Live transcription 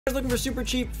Looking for super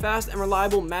cheap, fast, and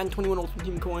reliable Madden 21 Ultimate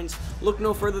Team coins? Look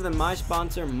no further than my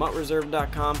sponsor,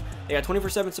 MUTReserve.com. They got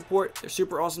 24/7 support. They're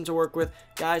super awesome to work with.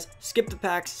 Guys, skip the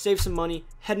packs, save some money,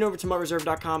 head over to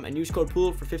MUTReserve.com and use code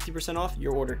Poodle for 50% off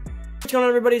your order. What's going on,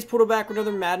 everybody? It's Poodle back with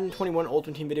another Madden 21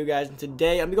 Ultimate Team video, guys. And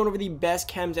today, I'm going over the best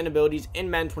chems and abilities in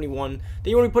Madden 21 that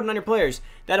you want to be putting on your players.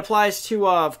 That applies to,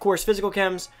 of course, physical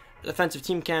chems, defensive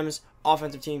team chems,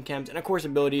 offensive team chems, and of course,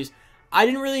 abilities. I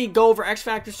didn't really go over X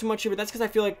Factors too much here, but that's because I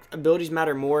feel like abilities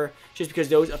matter more, just because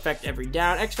those affect every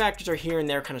down. X Factors are here and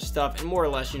there kind of stuff, and more or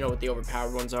less, you know what the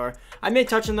overpowered ones are. I may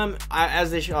touch on them as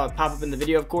they pop up in the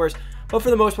video, of course, but for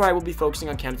the most part, I will be focusing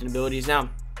on chems and abilities. Now,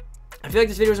 I feel like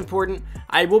this video is important.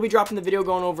 I will be dropping the video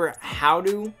going over how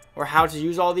to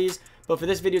use all these, but for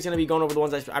this video, it's going to be going over the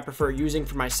ones I prefer using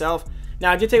for myself.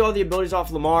 Now, I did take all the abilities off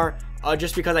Lamar,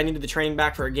 just because I needed the training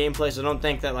back for a gameplay, so don't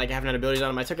think that like I haven't had abilities on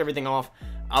him. I took everything off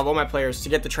of all my players to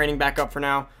get the training back up for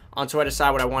now, until I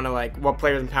decide what I want to what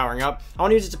players I'm powering up. I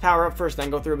want to use it to power up first, then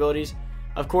go through abilities.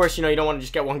 Of course, you know, you don't want to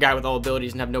just get one guy with all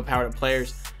abilities and have no powered up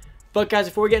players. But guys,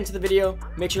 before we get into the video,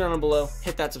 make sure down below,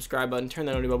 hit that subscribe button, turn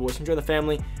that on to boys, enjoy the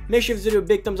family. Make sure you give this video a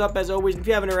big thumbs up as always. And if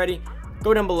you haven't already,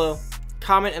 go down below,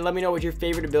 comment, and let me know what your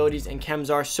favorite abilities and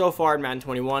chems are so far in Madden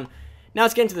 21. Now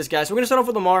let's get into this, guys. So we're gonna start off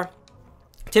with Lamar.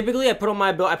 Typically, I put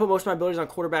most of my abilities on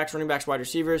quarterbacks, running backs, wide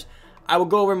receivers. I will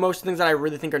go over most of the things that I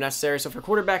really think are necessary. So for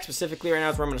quarterbacks specifically, right now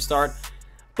is where I'm going to start.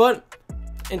 But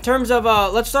in terms of,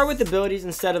 let's start with abilities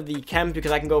instead of the chems,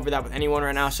 because I can go over that with anyone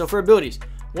right now. So for abilities,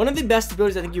 one of the best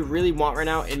abilities I think you really want right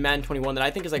now in Madden 21 that I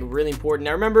think is like really important.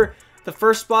 Now remember, the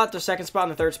first spot, the second spot,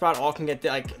 and the third spot all can get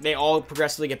they all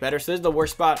progressively get better. So this is the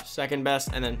worst spot, second best,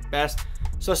 and then best.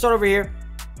 So let's start over here.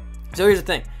 So here's the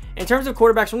thing. In terms of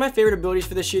quarterbacks, one of my favorite abilities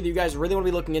for this year that you guys really want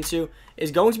to be looking into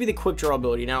is going to be the quick draw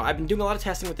ability. Now, I've been doing a lot of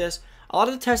testing with this. A lot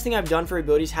of the testing I've done for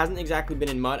abilities hasn't exactly been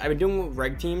in MUT. I've been doing with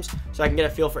reg teams, so I can get a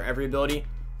feel for every ability,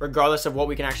 regardless of what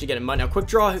we can actually get in MUT. Now, quick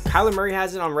draw, Kyler Murray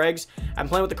has it on regs. I'm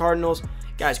playing with the Cardinals.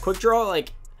 Guys, quick draw,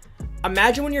 like,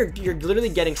 imagine when you're literally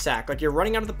getting sacked. Like, you're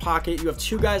running out of the pocket, you have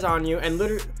two guys on you, and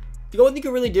literally, the only thing you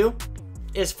can really do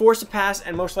is force a pass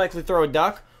and most likely throw a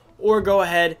duck, or go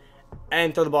ahead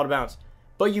and throw the ball to bounce.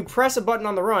 But you press a button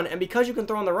on the run, and because you can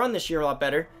throw on the run this year a lot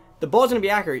better, the ball's going to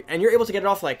be accurate, and you're able to get it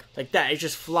off like that. It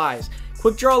just flies.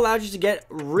 Quick draw allows you to get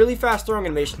really fast throwing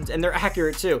animations, and they're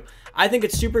accurate too. I think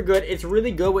it's super good. It's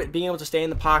really good with being able to stay in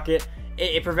the pocket.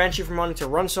 It prevents you from wanting to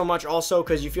run so much also,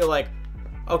 because you feel like,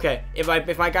 okay, if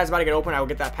my guy's about to get open, I will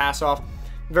get that pass off.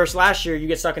 Versus last year, you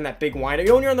get stuck in that big wind. You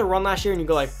know when you're on the run last year and you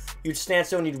go like, you'd stand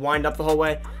still and you'd wind up the whole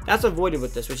way? That's avoided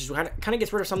with this, which is kind of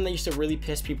gets rid of something that used to really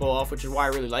piss people off, which is why I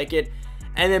really like it.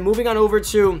 And then moving on over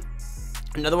to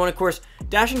another one, of course,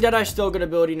 Dashing Deadeye is still a good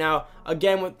ability now.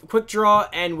 Again, with quick draw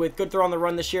and with good throw on the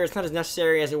run this year, it's not as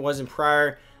necessary as it was in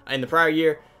the prior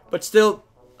year. But still,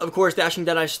 of course, Dashing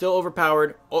Deadeye is still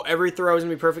overpowered. Every throw is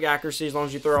going to be perfect accuracy as long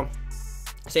as you throw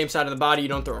same side of the body. You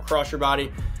don't throw across your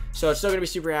body. So it's still going to be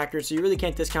super accurate. So you really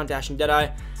can't discount Dashing Deadeye.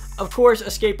 Of course,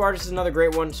 Escape Artist is another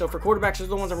great one. So for quarterbacks, those are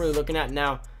the ones I'm really looking at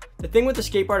now. The thing with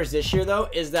Escape Artist this year, though,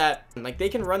 is that like they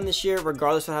can run this year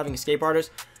regardless of having Escape Artist.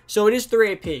 So it is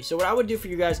 3 AP. So what I would do for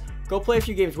you guys, go play a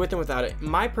few games with and without it.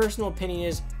 My personal opinion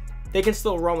is they can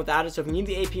still run without it. So if you need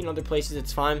the AP in other places,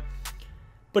 it's fine.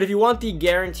 But if you want the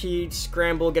guaranteed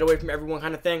scramble, get away from everyone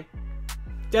kind of thing,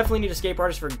 definitely need Escape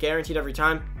Artist for guaranteed every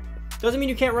time. Doesn't mean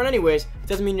you can't run anyways.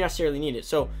 Doesn't mean you necessarily need it.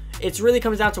 So it really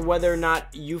comes down to whether or not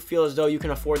you feel as though you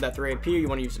can afford that 3 AP or you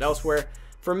want to use it elsewhere.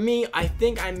 For me, I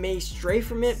think I may stray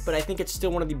from it, but I think it's still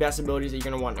one of the best abilities that you're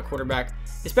going to want in a quarterback.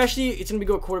 Especially, it's going to be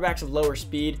good with quarterbacks of lower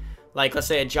speed. Like, let's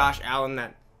say a Josh Allen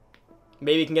that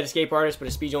maybe can get Escape Artist, but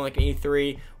his speed's only like an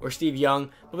 83, or Steve Young.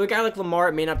 But with a guy like Lamar,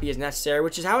 it may not be as necessary,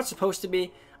 which is how it's supposed to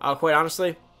be, quite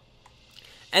honestly.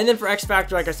 And then for X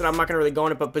Factor, like I said, I'm not going to really go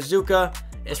on it, but Bazooka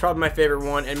is probably my favorite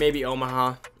one, and maybe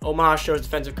Omaha. Omaha shows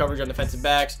defensive coverage on defensive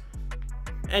backs.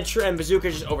 And Bazooka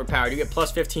is just overpowered. You get plus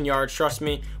 15 yards. Trust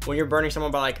me, when you're burning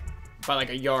someone by like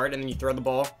a yard and then you throw the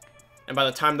ball, and by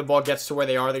the time the ball gets to where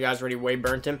they are, the guy's already way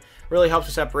burnt him. Really helps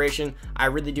with separation. I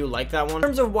really do like that one. In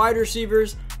terms of wide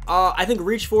receivers, I think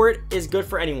Reach For It is good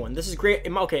for anyone. This is great.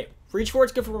 Okay, Reach For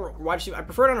It's good for wide receiver. I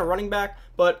prefer it on a running back,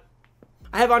 but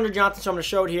I have Andre Johnson, so I'm going to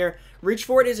show it here. Reach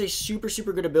For It is a super,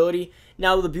 super good ability.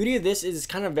 Now, the beauty of this is it's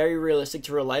kind of very realistic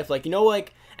to real life. Like, you know,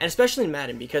 like, and especially in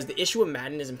Madden, because the issue with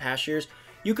Madden is in past years,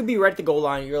 you could be right at the goal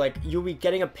line. You'll be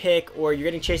getting a pick, or you're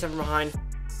getting chased out from behind,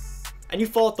 and you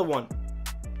fall at the 1.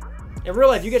 In real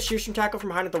life, you get shoot from tackle from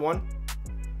behind at the 1.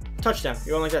 Touchdown.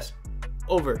 You're going like this.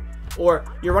 Over. Or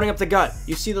you're running up the gut.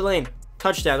 You see the lane.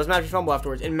 Touchdown. Doesn't matter if you fumble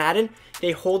afterwards. In Madden,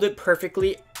 they hold it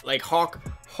perfectly, like hawk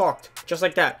hooked, just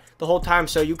like that, the whole time.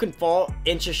 So you can fall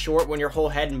inches short when your whole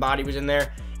head and body was in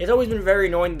there. It's always been very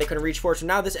annoying that they couldn't reach for it. So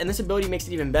now this ability makes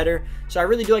it even better. So I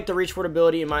really do like the reach forward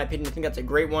ability, in my opinion. I think that's a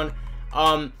great one.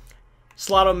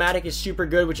 Slot-o-matic is super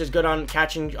good, which is good on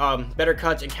catching better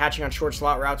cuts and catching on short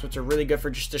slot routes, which are really good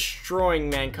for just destroying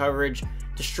man coverage,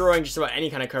 destroying just about any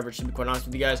kind of coverage, to be quite honest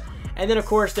with you guys. And then, of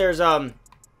course, there's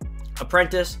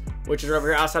Apprentice, which is over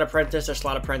here, outside Apprentice or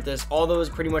Slot Apprentice. All those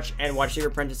pretty much, and Wide Receiver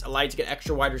Apprentice, allow you to get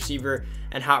extra wide receiver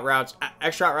and hot routes,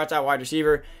 extra hot routes out wide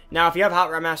receiver. Now, if you have hot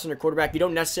route master on your quarterback, you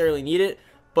don't necessarily need it,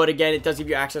 but again, it does give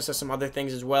you access to some other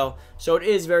things as well. So it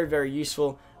is very, very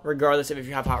useful, regardless of if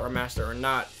you have hot route master or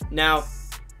not. Now,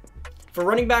 for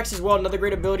running backs as well, another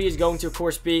great ability is going to, of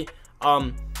course, be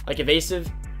like evasive.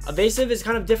 Evasive is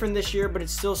kind of different this year, but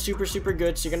it's still super, super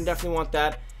good, so you're going to definitely want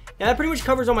that. Now, that pretty much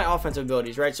covers all my offensive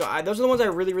abilities, right? So those are the ones I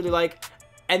really, really like.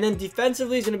 And then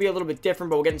defensively is going to be a little bit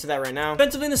different, but we'll get into that right now.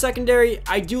 Defensively in the secondary,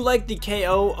 I do like the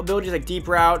KO abilities like deep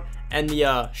route and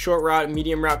the short route,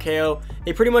 medium route KO.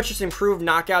 They pretty much just improve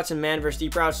knockouts and man versus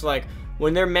deep routes. So like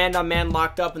when they're man-on-man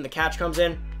locked up and the catch comes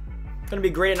in, it's going to be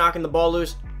great at knocking the ball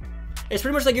loose. It's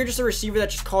pretty much like you're just a receiver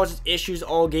that just causes issues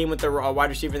all game with the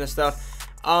wide receiver and this stuff.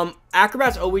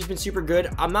 Acrobat's always been super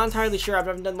good. I'm not entirely sure. I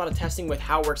haven't done a lot of testing with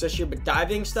how it works this year, but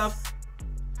diving stuff,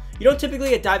 you don't typically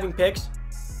get diving picks,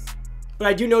 but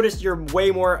I do notice you're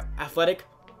way more athletic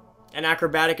and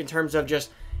acrobatic in terms of just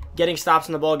getting stops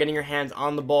on the ball, getting your hands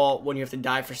on the ball when you have to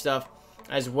dive for stuff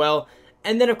as well.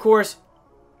 And then, of course,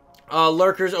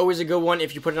 Lurker's always a good one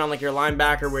if you put it on like your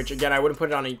linebacker, which again, I wouldn't put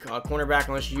it on a cornerback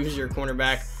unless you use your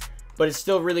cornerback, but it's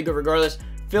still really good regardless.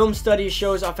 Film study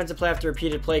shows offensive play after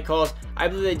repeated play calls. I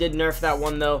believe they did nerf that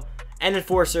one though. And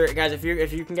Enforcer, guys, if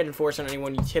you can get Enforcer on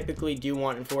anyone, you typically do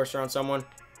want Enforcer on someone.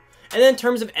 And then in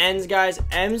terms of ends, guys,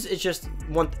 ends is just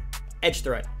one edge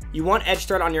threat. You want edge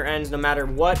threat on your ends no matter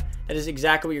what. That is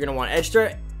exactly what you're gonna want. Edge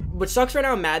threat. What sucks right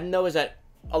now in Madden though is that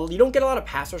you don't get a lot of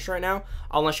pass rush right now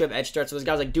unless you have edge threat. So those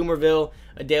guys like Doomerville,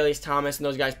 Adalius Thomas, and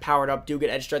those guys powered up do get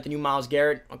edge threat. The new Myles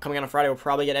Garrett coming out on Friday will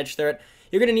probably get edge threat.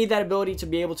 You're going to need that ability to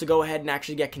be able to go ahead and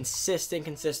actually get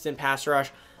consistent pass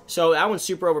rush. So that one's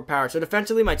super overpowered. So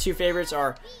defensively, my two favorites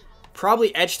are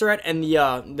probably edge threat and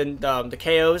the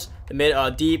KOs,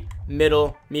 the deep,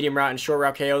 middle, medium route, and short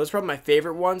route KO. Those are probably my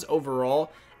favorite ones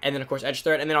overall. And then, of course, edge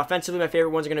threat. And then offensively, my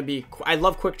favorite ones are going to be, I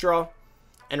love quick draw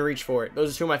and reach for it.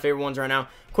 Those are two of my favorite ones right now.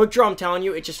 Quick draw, I'm telling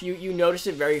you, it's just you notice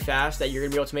it very fast that you're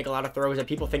going to be able to make a lot of throws that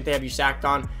people think they have you sacked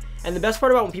on. And the best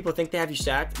part about when people think they have you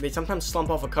sacked, they sometimes slump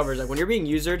off of covers. Like when you're being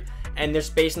usered and there's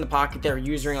space in the pocket, they're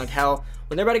usering like hell.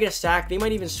 When they're about to get a sack, they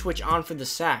might even switch on for the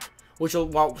sack. So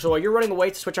while you're running away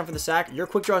to switch on for the sack, your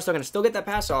quick draw is still going to still get that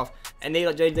pass off, and they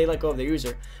let go of the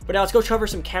user. But now let's go cover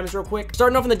some chems real quick.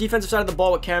 Starting off on the defensive side of the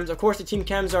ball with chems. Of course, the team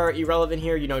chems are irrelevant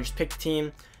here. You know, just pick the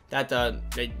team that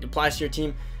applies to your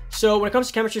team. So when it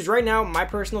comes to chemistries, right now, my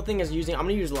personal thing is I'm going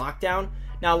to use lockdown.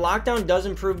 Now, lockdown does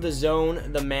improve the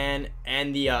zone, the man,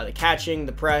 and the catching,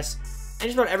 the press, and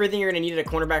just about everything you're going to need at a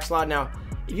cornerback slot. Now,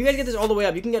 if you guys get this all the way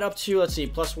up, you can get up to, let's see,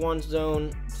 +1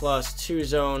 zone, +2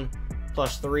 zone,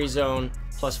 +3 zone,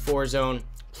 +4 zone,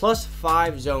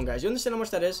 +5 zone, guys. You understand how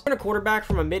much that is? Turn a quarterback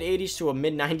from a mid-80s to a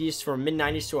mid-90s, from a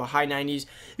mid-90s to a high-90s.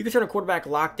 You can turn a quarterback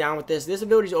locked down with this. This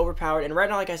ability is overpowered, and right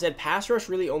now, like I said, pass rush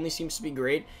really only seems to be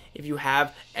great if you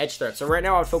have edge threat. So right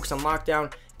now, I would focus on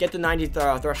lockdown, get the 90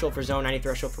 threshold for zone, 90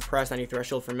 threshold for press, 90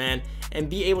 threshold for man, and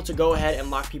be able to go ahead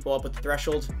and lock people up with the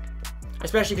thresholds.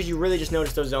 Especially because you really just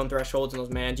notice those zone thresholds and those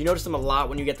mans. You notice them a lot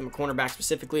when you get them a cornerback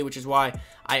specifically, which is why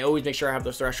I always make sure I have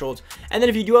those thresholds. And then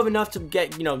if you do have enough to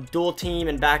get, you know, dual team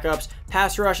and backups,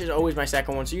 pass rush is always my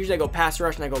second one. So usually I go pass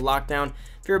rush and I go lockdown.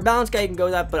 If you're a balanced guy, you can go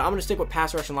that, but I'm going to stick with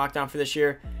pass rush and lockdown for this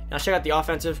year. Now check out the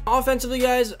offensive. Offensively,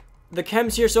 guys, the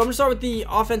chems here. So I'm going to start with the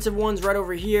offensive ones right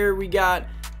over here. We got,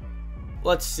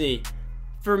 let's see.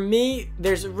 For me,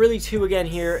 there's really two again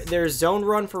here. There's zone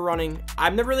run for running.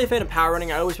 I'm never really a fan of power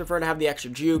running. I always prefer to have the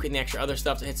extra juke and the extra other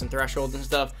stuff to hit some thresholds and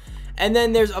stuff. And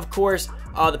then there's, of course,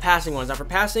 the passing ones. Now for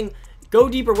passing, go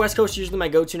deep or West Coast is usually my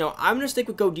go-to. Now I'm going to stick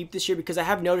with go deep this year because I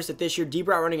have noticed that this year deep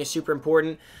route running is super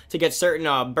important to get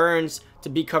certain burns, to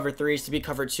beat cover 3s, to beat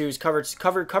cover 2s,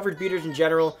 covered beaters in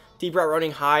general. Deep route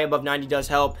running high above 90 does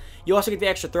help. You also get the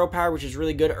extra throw power, which is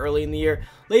really good early in the year.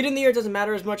 Late in the year, it doesn't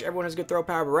matter as much. Everyone has good throw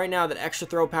power, but right now, that extra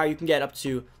throw power, you can get up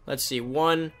to, let's see,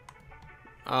 1,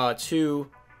 2,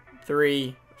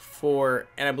 3, 4,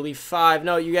 and I believe 5.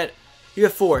 No, you get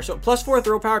 4. So +4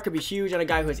 throw power could be huge on a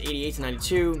guy who has 88 to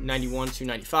 92, 91 to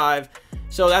 95.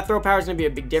 So that throw power is going to be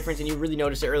a big difference, and you really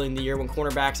notice it early in the year when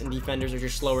cornerbacks and defenders are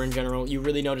just slower in general. You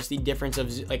really notice the difference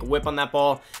of like whip on that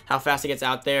ball, how fast it gets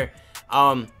out there.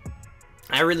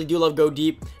 I really do love Go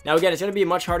Deep. Now again, it's going to be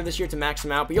much harder this year to max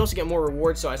them out, but you also get more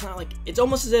rewards, so it's not like, it's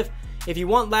almost as if you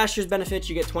want last year's benefits,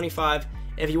 you get 25.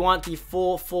 If you want the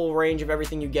full range of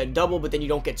everything, you get double, but then you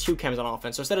don't get 2 chems on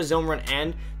offense. So instead of zone run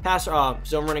and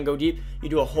zone run and Go Deep, you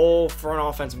do a whole front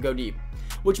offensive Go Deep,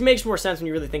 which makes more sense when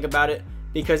you really think about it,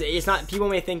 because it's not, people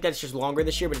may think that it's just longer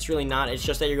this year, but it's really not. It's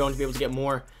just that you're going to be able to get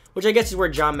more, which I guess is where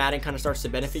John Madden kind of starts to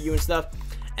benefit you and stuff.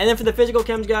 And then for the physical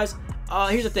chems, guys,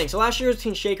 here's the thing. So last year was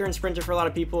between Shaker and Sprinter for a lot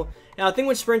of people. Now the thing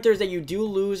with Sprinter is that you do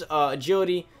lose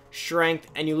agility, strength,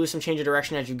 and you lose some change of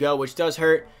direction as you go, which does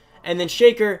hurt. And then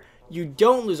Shaker, you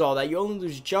don't lose all that. You only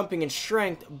lose jumping and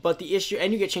strength, but the issue,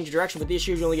 and you get change of direction, but the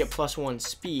issue is you only get +1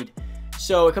 speed.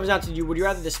 So it comes down to, would you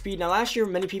rather the speed? Now last year,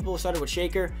 many people started with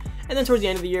Shaker, and then towards the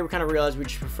end of the year, we kind of realized we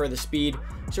just prefer the speed.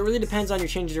 So it really depends on your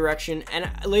change of direction, and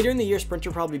later in the year, Sprinter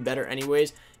will probably be better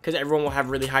anyways, because everyone will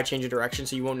have really high change of direction,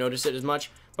 so you won't notice it as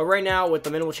much. But right now, with the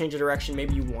minimal change of direction,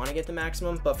 maybe you want to get the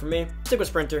maximum, but for me, stick with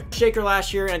Sprinter. Shaker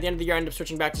last year, and at the end of the year, I ended up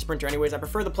switching back to Sprinter anyways. I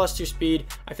prefer the +2 speed.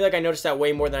 I feel like I noticed that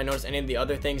way more than I noticed any of the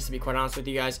other things, to be quite honest with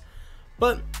you guys.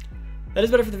 But that is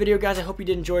about it for the video, guys. I hope you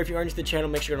did enjoy. If you are new to the channel,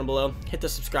 make sure to go down below, hit the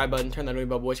subscribe button, turn that notification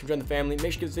bell, boys. Come join the family.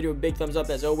 Make sure to give this video a big thumbs up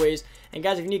as always. And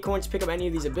guys, if you need coins to pick up any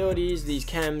of these abilities, these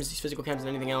chems, these physical chems, and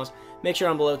anything else, make sure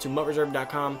down below to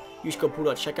MUTreserve.com. Use code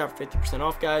Poodle at checkout for 50%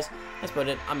 off, guys. That's about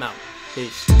it. I'm out.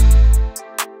 Peace.